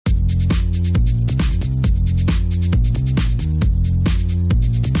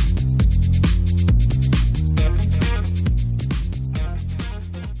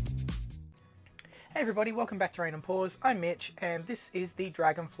everybody, welcome back to Rain and Pours. I'm Mitch and this is the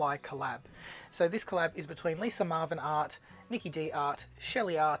Dragonfly collab. So this collab is between Marvin Art, Niki D Art,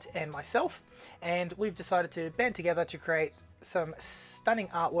 Sheleeart and myself, and we've decided to band together to create some stunning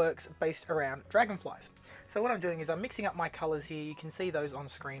artworks based around dragonflies. So what I'm doing is I'm mixing up my colours here. You can see those on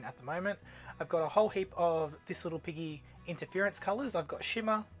screen at the moment. I've got a whole heap of This Little Piggy interference colours. I've got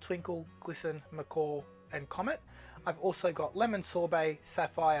Shimmer, Twinkle, Glisten, Macaw and Comet. I've also got Lemon Sorbet,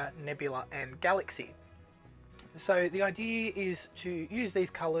 Sapphire, Nebula and Galaxy. So the idea is to use these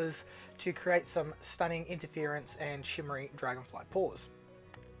colours to create some stunning interference and shimmery dragonfly pours.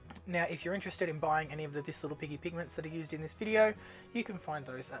 Now if you're interested in buying any of the This Little Piggy pigments that are used in this video, you can find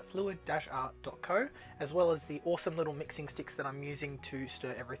those at fluid-art.co, as well as the awesome little mixing sticks that I'm using to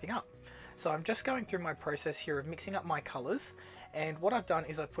stir everything up. So I'm just going through my process here of mixing up my colours, and what I've done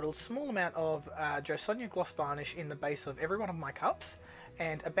is I've put a small amount of Josonja gloss varnish in the base of every one of my cups,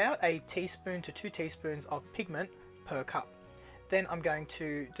 and about a teaspoon to 2 teaspoons of pigment per cup. Then I'm going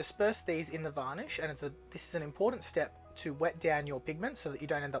to disperse these in the varnish, and this is an important step to wet down your pigment so that you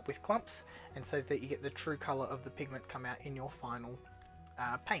don't end up with clumps and so that you get the true colour of the pigment come out in your final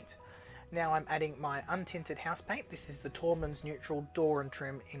paint. Now I'm adding my untinted house paint. This is the Taubmans Neutral Door and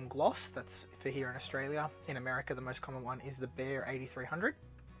Trim in Gloss. That's for here in Australia. In America the most common one is the Bear 8300.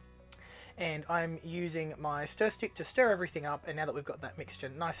 And I'm using my stir stick to stir everything up, and now that we've got that mixture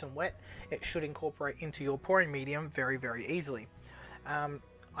nice and wet, it should incorporate into your pouring medium very, very easily.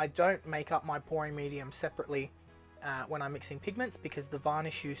 I don't make up my pouring medium separately when I'm mixing pigments, because the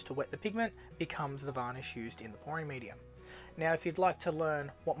varnish used to wet the pigment becomes the varnish used in the pouring medium. Now if you'd like to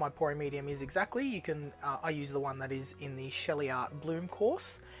learn what my pouring medium is exactly, you can I use the one that is in the Sheleeart Bloom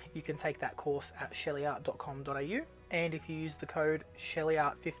course. You can take that course at sheleeart.com.au, and if you use the code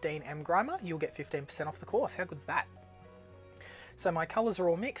Sheleeart15mgrimer, you'll get 15% off the course. How good's that? So my colours are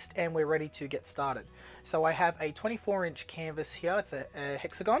all mixed and we're ready to get started. So I have a 24-inch canvas here. It's a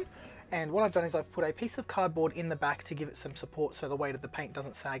hexagon. And what I've done is I've put a piece of cardboard in the back to give it some support so the weight of the paint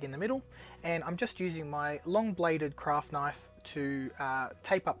doesn't sag in the middle. And I'm just using my long bladed craft knife to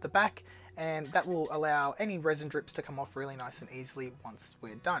tape up the back, and that will allow any resin drips to come off really nice and easily once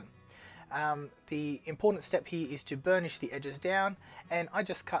we're done. The important step here is to burnish the edges down, and I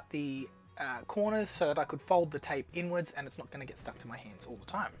just cut the corners so that I could fold the tape inwards and it's not going to get stuck to my hands all the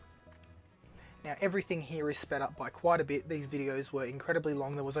time. Now everything here is sped up by quite a bit. These videos were incredibly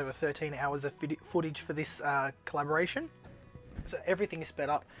long. There was over 13 hours of footage for this collaboration. So everything is sped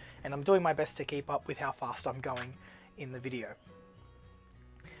up and I'm doing my best to keep up with how fast I'm going in the video.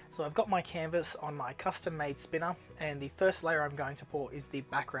 So I've got my canvas on my custom made spinner, and the first layer I'm going to pour is the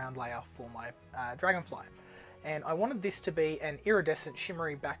background layer for my dragonfly. And I wanted this to be an iridescent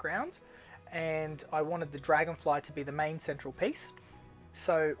shimmery background, and I wanted the dragonfly to be the main central piece.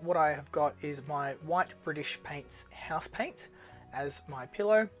 So what I have got is my white British Paints house paint as my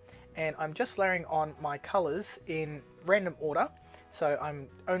pillow, and I'm just layering on my colours in random order. So I'm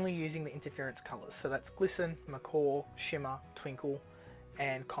only using the interference colours. So that's Glisten, Macaw, Shimmer, Twinkle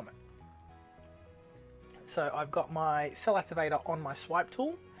and Comet. So I've got my cell activator on my swipe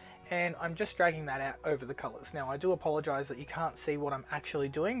tool, and I'm just dragging that out over the colours. Now I do apologise that you can't see what I'm actually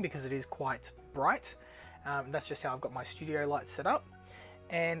doing because it is quite bright. That's just how I've got my studio lights set up.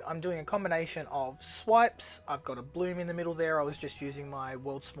 And I'm doing a combination of swipes. I've got a bloom in the middle there. I was just using my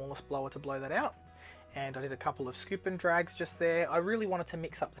world's smallest blower to blow that out. And I did a couple of scoop and drags just there. I really wanted to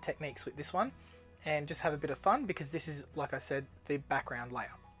mix up the techniques with this one and just have a bit of fun, because this is, like I said, the background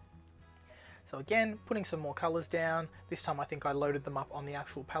layer. So again, putting some more colors down. This time I think I loaded them up on the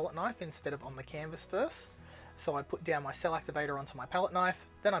actual palette knife instead of on the canvas first. So I put down my cell activator onto my palette knife,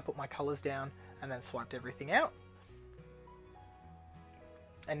 then I put my colors down and then swiped everything out.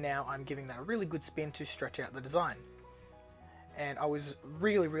 And now I'm giving that a really good spin to stretch out the design. And I was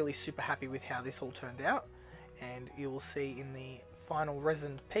really super happy with how this all turned out, and you will see in the final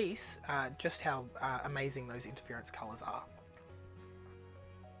resined piece just how amazing those interference colors are.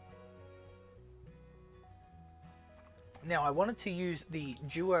 Now I wanted to use the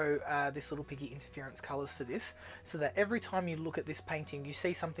duo This Little Piggy interference colors for this, so that every time you look at this painting you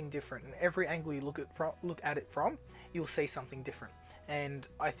see something different, and every angle you look at it from, you'll see something different. And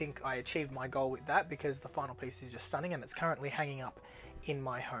I think I achieved my goal with that, because the final piece is just stunning and it's currently hanging up in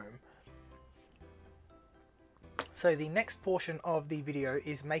my home. So the next portion of the video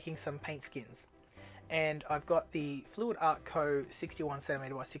is making some paint skins. And I've got the Fluid Art Co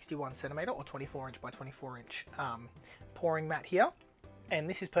 61cm by 61cm or 24-inch by 24-inch pouring mat here. And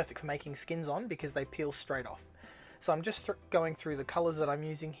this is perfect for making skins on because they peel straight off. So I'm just going through the colors that I'm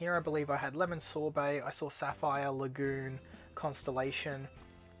using here. I believe I had Lemon Sorbet, I saw Sapphire, Lagoon, Constellation,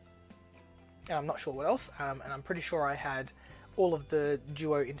 and I'm not sure what else, and I'm pretty sure I had all of the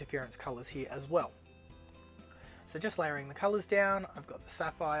duo interference colors here as well. So just layering the colors down, I've got the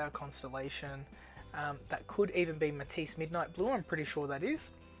Sapphire, Constellation, that could even be Matisse Midnight Blue, I'm pretty sure that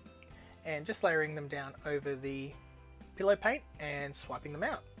is, and just layering them down over the pillow paint and swiping them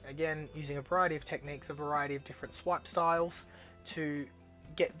out. Again, using a variety of techniques, a variety of different swipe styles to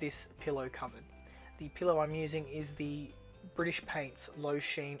get this pillow covered. The pillow I'm using is the British Paints Low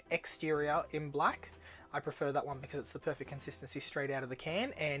Sheen Exterior in black. I prefer that one because it's the perfect consistency straight out of the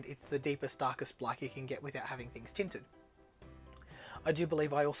can, and it's the deepest, darkest black you can get without having things tinted. I do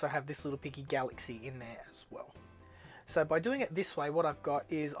believe I also have This Little Piggy Galaxy in there as well. So by doing it this way, what I've got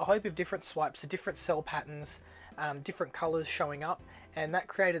is a hope of different swipes, different cell patterns, different colors showing up, and that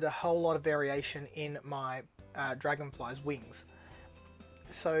created a whole lot of variation in my dragonfly's wings.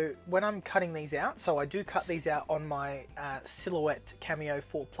 So when I'm cutting these out, so I do cut these out on my Sheleeart Cameo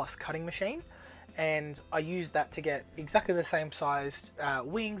 4 Plus cutting machine, and I use that to get exactly the same sized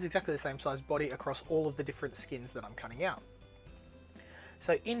wings, exactly the same sized body across all of the different skins that I'm cutting out.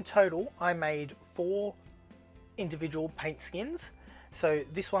 So in total, I made 4 individual paint skins. So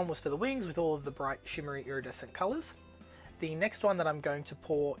this one was for the wings with all of the bright shimmery iridescent colors. The next one that I'm going to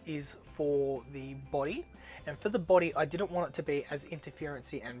pour is for the body, and for the body I didn't want it to be as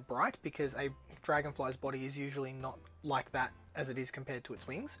interferency and bright because a dragonfly's body is usually not like that as it is compared to its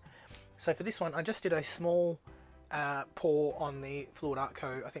wings. So for this one I just did a small pour on the Floetrol Art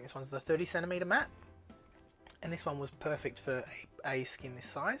Co. I think this one's the 30cm matte, and this one was perfect for a skin this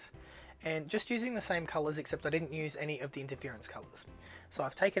size. And just using the same colors, except I didn't use any of the interference colors. So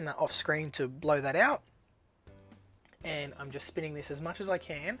I've taken that off screen to blow that out, and I'm just spinning this as much as I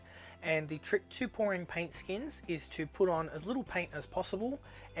can. And the trick to pouring paint skins is to put on as little paint as possible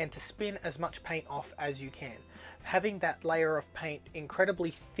and to spin as much paint off as you can. Having that layer of paint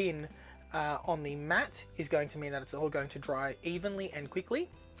incredibly thin on the matte is going to mean that it's all going to dry evenly and quickly,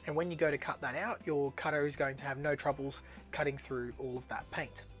 and when you go to cut that out, your cutter is going to have no troubles cutting through all of that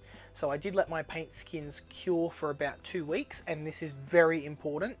paint. So I did let my paint skins cure for about 2 weeks, and this is very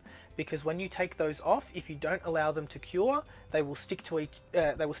important because when you take those off, if you don't allow them to cure, they will stick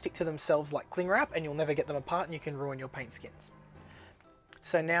to themselves like cling wrap, and you'll never get them apart, and you can ruin your paint skins.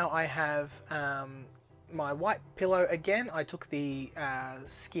 So now I have my white pillow again. I took the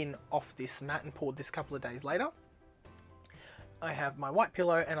skin off this mat and poured this a couple of days later. I have my white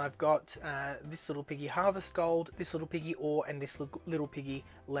pillow, and I've got This Little Piggy Harvest Gold, This Little Piggy Ore, and This Little Piggy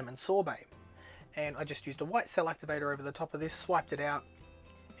Lemon Sorbet. And I just used a white cell activator over the top of this, swiped it out,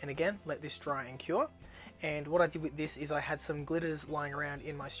 and again, let this dry and cure. And what I did with this is I had some glitters lying around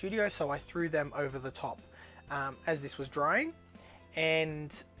in my studio, so I threw them over the top as this was drying.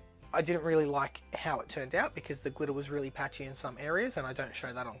 And I didn't really like how it turned out because the glitter was really patchy in some areas, and I don't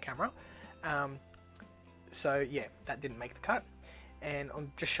show that on camera. So yeah, that didn't make the cut, and I'm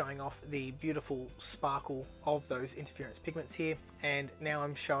just showing off the beautiful sparkle of those interference pigments here. And now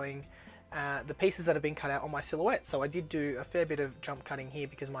I'm showing the pieces that have been cut out on my silhouette. So I did do a fair bit of jump cutting here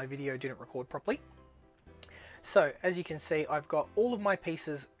because my video didn't record properly. So as you can see, I've got all of my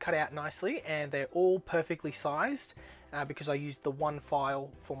pieces cut out nicely, and they're all perfectly sized because I used the one file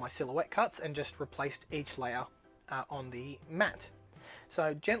for my silhouette cuts and just replaced each layer on the mat.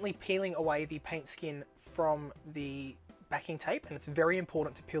 So gently peeling away the paint skin from the backing tape, and it's very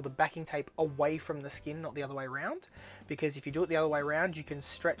important to peel the backing tape away from the skin, not the other way around, because if you do it the other way around, you can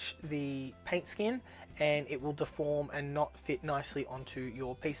stretch the paint skin and it will deform and not fit nicely onto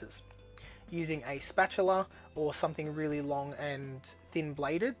your pieces. Using a spatula or something really long and thin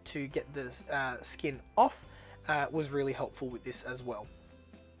bladed to get the skin off was really helpful with this as well.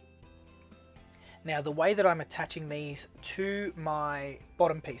 Now the way that I'm attaching these to my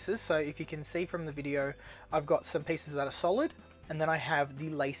bottom pieces, so if you can see from the video, I've got some pieces that are solid, and then I have the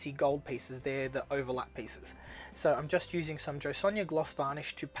lacy gold pieces there, the overlap pieces. So I'm just using some Josonja gloss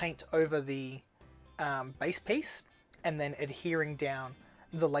varnish to paint over the base piece, and then adhering down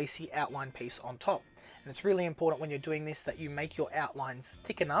the lacy outline piece on top. And it's really important when you're doing this that you make your outlines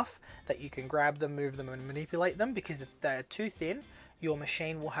thick enough that you can grab them, move them, and manipulate them, because if they're too thin, your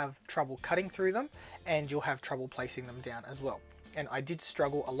machine will have trouble cutting through them and you'll have trouble placing them down as well. And I did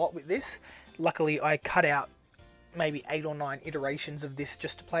struggle a lot with this. Luckily I cut out maybe 8 or 9 iterations of this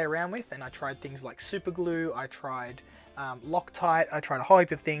just to play around with, and I tried things like super glue, I tried Loctite, I tried a whole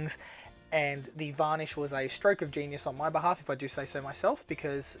heap of things, and the varnish was a stroke of genius on my behalf, if I do say so myself,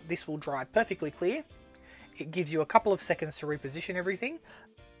 because this will dry perfectly clear. It gives you a couple of seconds to reposition everything,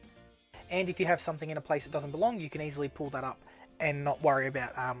 and if you have something in a place that doesn't belong, you can easily pull that up and not worry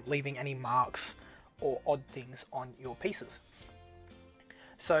about leaving any marks or odd things on your pieces.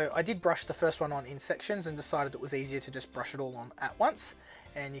 So I did brush the first one on in sections and decided it was easier to just brush it all on at once.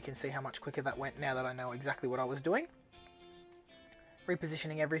 And you can see how much quicker that went now that I know exactly what I was doing.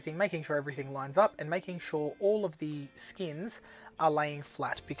 Repositioning everything, making sure everything lines up, and making sure all of the skins are laying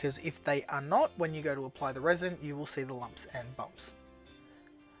flat, because if they are not, when you go to apply the resin, you will see the lumps and bumps.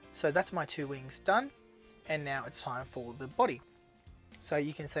 So that's my 2 wings done, and now it's time for the body. So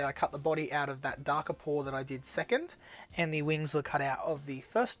you can see I cut the body out of that darker pour that I did second, and the wings were cut out of the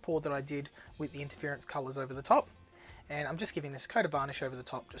first pour that I did with the interference colours over the top. And I'm just giving this coat of varnish over the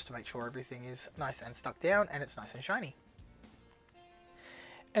top just to make sure everything is nice and stuck down and it's nice and shiny.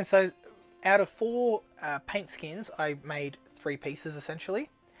 And so out of 4 paint skins, I made 3 pieces essentially,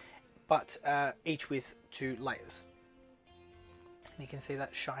 but each with 2 layers. And you can see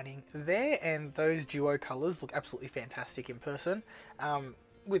that shining there, and those duo colours look absolutely fantastic in person.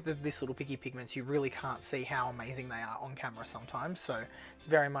 With This Little Piggy pigments, you really can't see how amazing they are on camera sometimes, so it's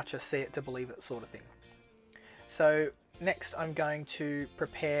very much a see it to believe it sort of thing. So next I'm going to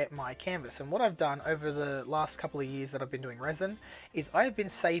prepare my canvas, and what I've done over the last couple of years that I've been doing resin is I've been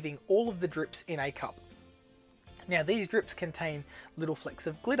saving all of the drips in a cup. Now these drips contain little flecks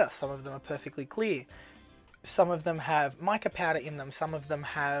of glitter. Some of them are perfectly clear, some of them have mica powder in them, some of them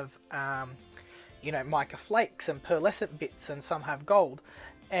have you know, mica flakes and pearlescent bits, and some have gold,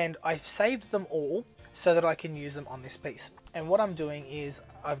 and I've saved them all so that I can use them on this piece. And what I'm doing is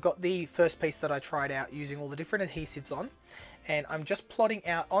I've got the first piece that I tried out using all the different adhesives on, and I'm just plotting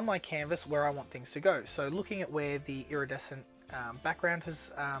out on my canvas where I want things to go. So looking at where the iridescent background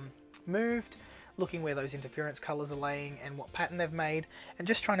has moved, looking where those interference colors are laying and what pattern they've made, and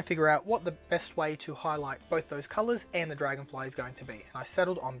just trying to figure out what the best way to highlight both those colors and the dragonfly is going to be. And I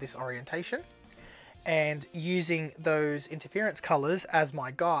settled on this orientation, and using those interference colors as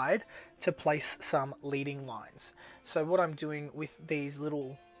my guide to place some leading lines. So what I'm doing with these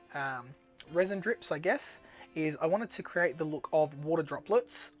little resin drips, I guess, is I wanted to create the look of water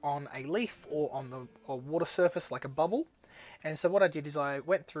droplets on a leaf or on the water surface like a bubble. And so what I did is I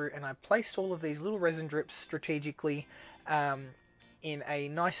went through and I placed all of these little resin drips strategically in a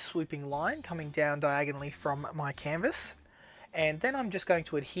nice swooping line coming down diagonally from my canvas. And then I'm just going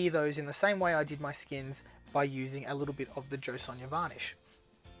to adhere those in the same way I did my skins by using a little bit of the Josonja varnish.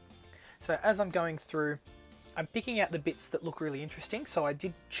 So as I'm going through, I'm picking out the bits that look really interesting. So I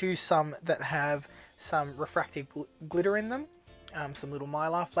did choose some that have some refractive glitter in them, some little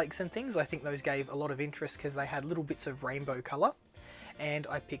mylar flakes and things. I think those gave a lot of interest because they had little bits of rainbow color. And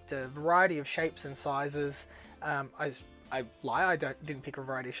I picked a variety of shapes and sizes. I lie, I didn't pick a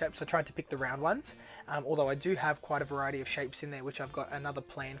variety of shapes. I tried to pick the round ones, although I do have quite a variety of shapes in there, which I've got another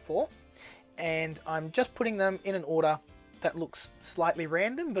plan for. And I'm just putting them in an order that looks slightly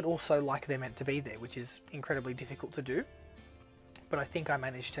random, but also like they're meant to be there, which is incredibly difficult to do. But I think I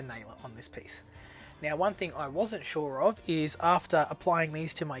managed to nail it on this piece. Now, one thing I wasn't sure of is after applying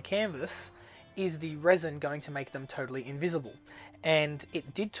these to my canvas, is the resin going to make them totally invisible? And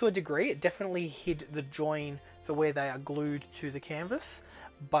it did to a degree. It definitely hid the join for where they are glued to the canvas,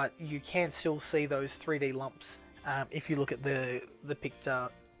 but you can still see those 3D lumps if you look at the picture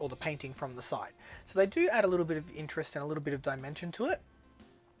or the painting from the side. So they do add a little bit of interest and a little bit of dimension to it.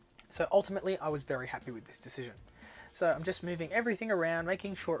 So ultimately I was very happy with this decision. So I'm just moving everything around,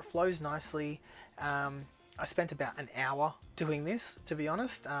 making sure it flows nicely. I spent about an hour doing this, to be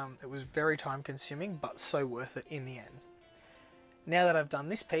honest. It was very time consuming, but so worth it in the end. Now that I've done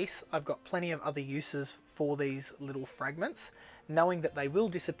this piece, I've got plenty of other uses for these little fragments. Knowing that they will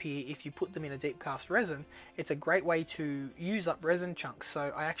disappear if you put them in a deep cast resin, it's a great way to use up resin chunks.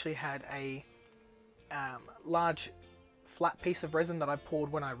 So I actually had a large flat piece of resin that I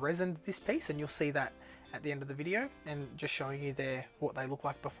poured when I resined this piece, and you'll see that at the end of the video, and just showing you there what they look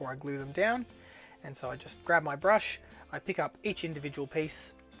like before I glue them down. And so I just grab my brush, I pick up each individual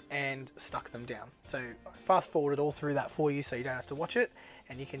piece and stuck them down. So I fast forwarded all through that for you so you don't have to watch it,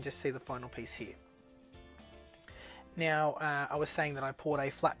 and you can just see the final piece here. Now I was saying that I poured a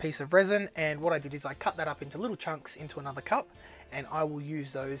flat piece of resin, and what I did is I cut that up into little chunks into another cup, and I will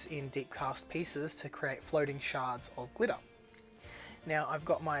use those in deep cast pieces to create floating shards of glitter. Now I've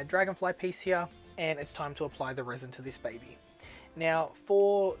got my dragonfly piece here, and it's time to apply the resin to this baby. Now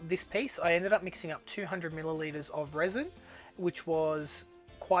for this piece I ended up mixing up 200 milliliters of resin, which was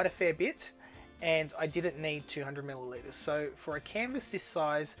quite a fair bit, and I didn't need 200 milliliters. So for a canvas this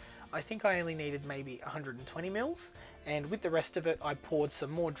size, I think I only needed maybe 120 mils, and with the rest of it I poured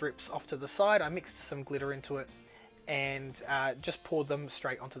some more drips off to the side. I mixed some glitter into it and just poured them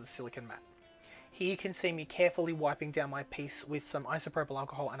straight onto the silicone mat. Here you can see me carefully wiping down my piece with some isopropyl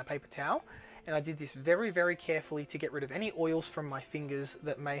alcohol and a paper towel, And I did this very carefully to get rid of any oils from my fingers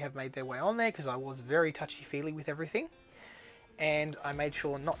that may have made their way on there, because I was very touchy-feely with everything. And I made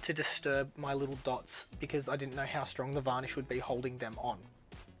sure not to disturb my little dots because I didn't know how strong the varnish would be holding them on.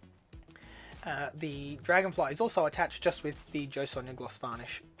 The Dragonfly is also attached just with the Josonja gloss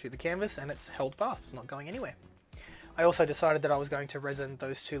varnish to the canvas, and it's held fast, it's not going anywhere. I also decided that I was going to resin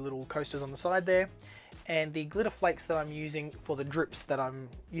those two little coasters on the side there, and the glitter flakes that I'm using for the drips that I'm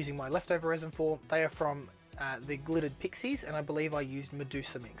using my leftover resin for, they are from the Glittered Pixies, and I believe I used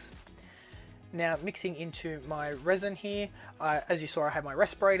Medusa mix. Now mixing into my resin here, as you saw I had my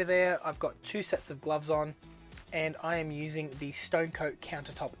respirator there, I've got 2 sets of gloves on, and I am using the Stone Coat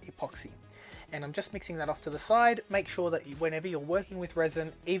Countertop Epoxy. And I'm just mixing that off to the side. Make sure that whenever you're working with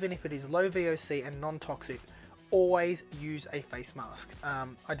resin, even if it is low VOC and non-toxic, always use a face mask.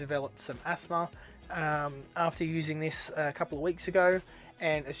 I developed some asthma after using this a couple of weeks ago,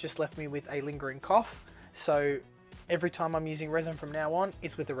 and it's just left me with a lingering cough. So every time I'm using resin from now on,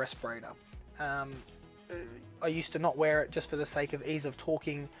 it's with a respirator. I used to not wear it just for the sake of ease of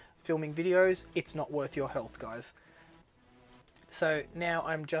talking, filming videos. It's not worth your health, guys. So now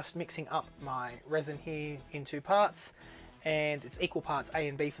I'm just mixing up my resin here in 2 parts, and it's equal parts A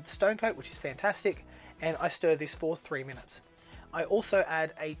and B for the Stone Coat, which is fantastic, and I stir this for 3 minutes. I also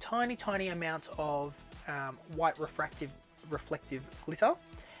add a tiny amount of white reflective glitter,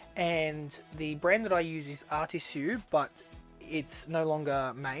 and the brand that I use is Artisu, but it's no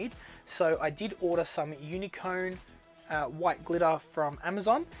longer made. So I did order some Unicone white glitter from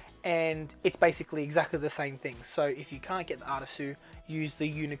Amazon, and it's basically exactly the same thing. So if you can't get the Artisu, use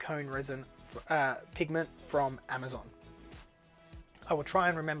the Unicone resin pigment from Amazon. I will try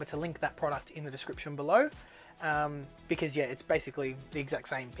and remember to link that product in the description below, because yeah, it's basically the exact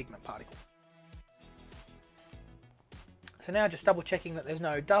same pigment particle. So now just double checking that there's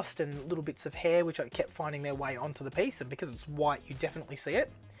no dust and little bits of hair which I kept finding their way onto the piece, and because it's white you definitely see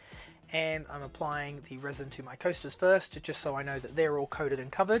it. And I'm applying the resin to my coasters first, just so I know that they're all coated and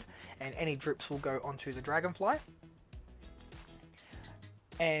covered, and any drips will go onto the Dragonfly.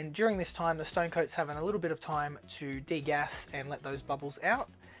 And during this time the Stone Coat's having a little bit of time to degas and let those bubbles out.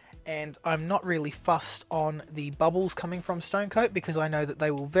 And I'm not really fussed on the bubbles coming from Stone Coat, because I know that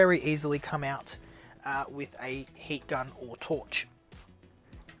they will very easily come out with a heat gun or torch.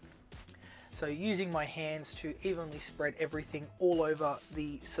 So using my hands to evenly spread everything all over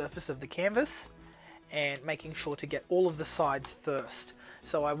the surface of the canvas, and making sure to get all of the sides first.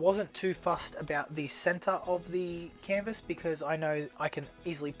 So I wasn't too fussed about the center of the canvas, because I know I can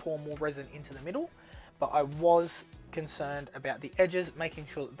easily pour more resin into the middle, but I was concerned about the edges, making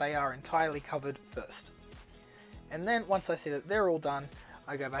sure that they are entirely covered first. And then once I see that they're all done,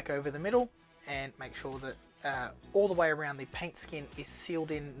 I go back over the middle and make sure that all the way around the paint skin is sealed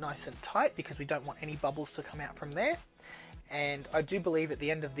in nice and tight, because we don't want any bubbles to come out from there. And I do believe at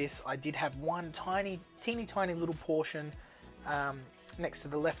the end of this I did have one teeny tiny little portion next to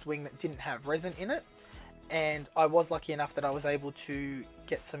the left wing that didn't have resin in it, and I was lucky enough that I was able to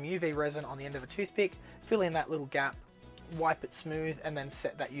get some UV resin on the end of a toothpick, fill in that little gap, wipe it smooth, and then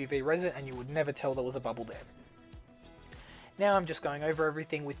set that UV resin, and you would never tell there was a bubble there. Now I'm just going over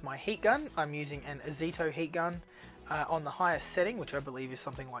everything with my heat gun. I'm using an Azito heat gun on the highest setting, which I believe is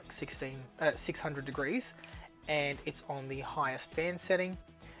something like 600 degrees, and it's on the highest fan setting.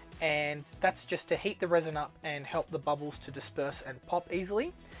 And that's just to heat the resin up and help the bubbles to disperse and pop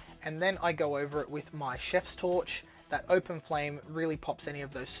easily. And then I go over it with my chef's torch. That open flame really pops any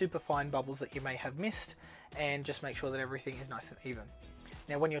of those super fine bubbles that you may have missed, and just make sure that everything is nice and even.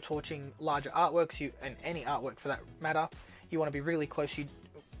 Now when you're torching larger artworks, and any artwork for that matter, you want to be really close,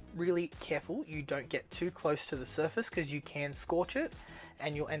 really careful you don't get too close to the surface, because you can scorch it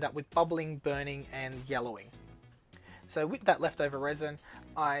and you'll end up with bubbling, burning and yellowing. So with that leftover resin,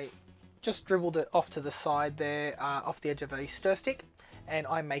 I just dribbled it off to the side there, off the edge of a stir stick, and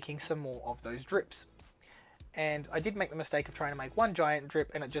I'm making some more of those drips. And I did make the mistake of trying to make one giant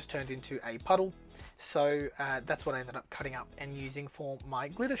drip, and it just turned into a puddle. So that's what I ended up cutting up and using for my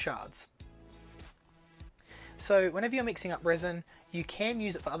glitter shards. So whenever you're mixing up resin, you can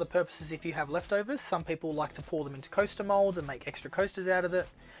use it for other purposes if you have leftovers. Some people like to pour them into coaster molds and make extra coasters out of it.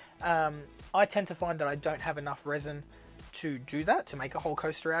 I tend to find that I don't have enough resin to do that, to make a whole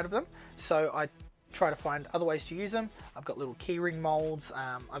coaster out of them. So I try to find other ways to use them. I've got little keyring molds,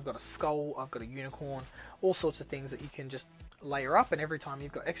 I've got a skull, I've got a unicorn, all sorts of things that you can just layer up, and every time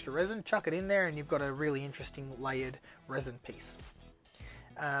you've got extra resin, chuck it in there and you've got a really interesting layered resin piece.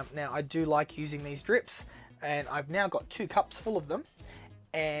 Now I do like using these drips, and I've now got 2 cups full of them,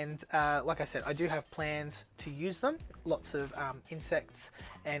 And like I said, I do have plans to use them, lots of insects,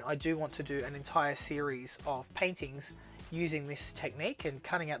 and I do want to do an entire series of paintings using this technique and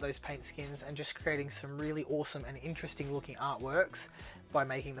cutting out those paint skins and just creating some really awesome and interesting looking artworks by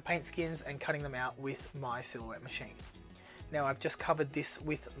making the paint skins and cutting them out with my silhouette machine. Now I've just covered this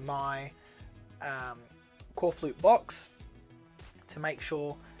with my core flute box to make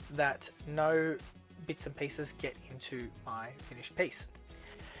sure that no bits and pieces get into my finished piece.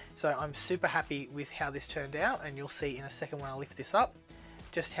 So I'm super happy with how this turned out, and you'll see in a second when I lift this up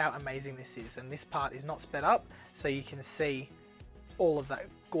just how amazing this is. And this part is not sped up, so you can see all of that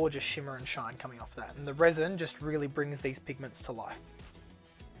gorgeous shimmer and shine coming off that, and the resin just really brings these pigments to life.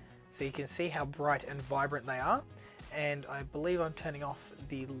 So you can see how bright and vibrant they are, and I believe I'm turning off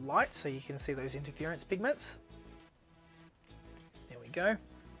the light so you can see those interference pigments. There we go.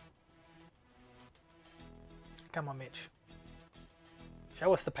 Come on, Mitch.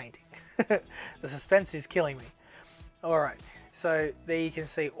 Show us the painting. The suspense is killing me. Alright, so there you can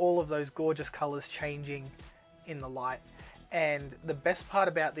see all of those gorgeous colours changing in the light. And the best part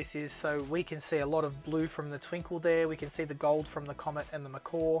about this is, so we can see a lot of blue from the Twinkle there, we can see the gold from the Comet and the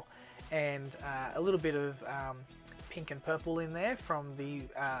Macaw, and a little bit of pink and purple in there from the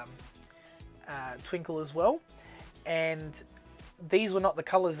Twinkle as well. And these were not the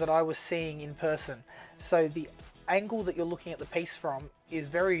colours that I was seeing in person. So the angle that you're looking at the piece from is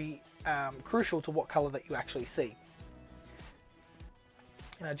very crucial to what colour that you actually see.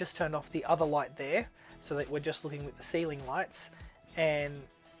 And I just turned off the other light there so that we're just looking with the ceiling lights and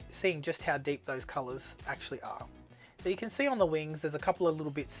seeing just how deep those colours actually are. So you can see on the wings there's a couple of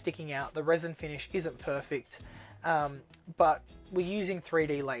little bits sticking out. The resin finish isn't perfect, but we're using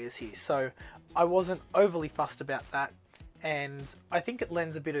 3D layers here, so I wasn't overly fussed about that, and I think it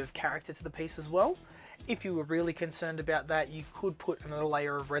lends a bit of character to the piece as well. If you were really concerned about that, you could put another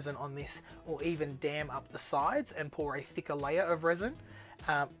layer of resin on this, or even dam up the sides and pour a thicker layer of resin.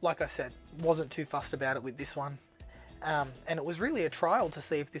 Like I said, wasn't too fussed about it with this one, and it was really a trial to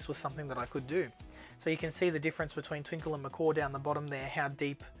see if this was something that I could do. So you can see the difference between Twinkle and Macaw down the bottom there, how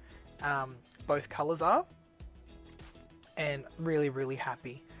deep both colours are, and really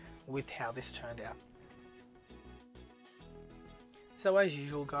happy with how this turned out. So as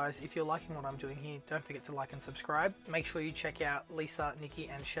usual guys, if you're liking what I'm doing here, don't forget to like and subscribe. Make sure you check out Lisa, Nikki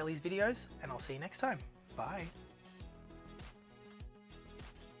and Shelley's videos, and I'll see you next time. Bye.